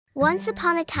Once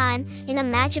upon a time, in a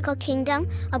magical kingdom,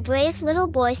 a brave little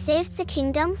boy saved the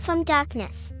kingdom from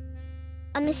darkness.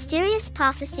 A mysterious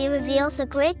prophecy reveals a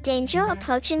great danger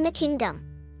approaching the kingdom.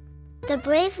 The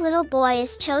brave little boy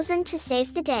is chosen to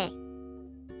save the day.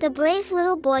 The brave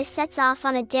little boy sets off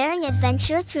on a daring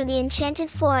adventure through the enchanted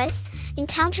forest,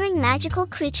 encountering magical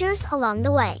creatures along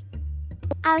the way.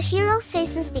 Our hero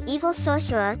faces the evil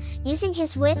sorcerer, using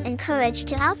his wit and courage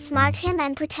to outsmart him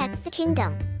and protect the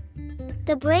kingdom.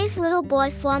 The brave little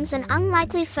boy forms an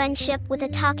unlikely friendship with a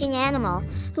talking animal,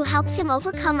 who helps him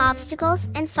overcome obstacles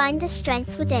and find the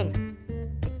strength within.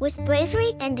 With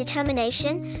bravery and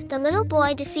determination, the little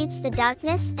boy defeats the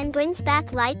darkness and brings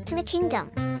back light to the kingdom.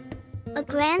 A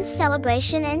grand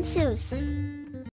celebration ensues.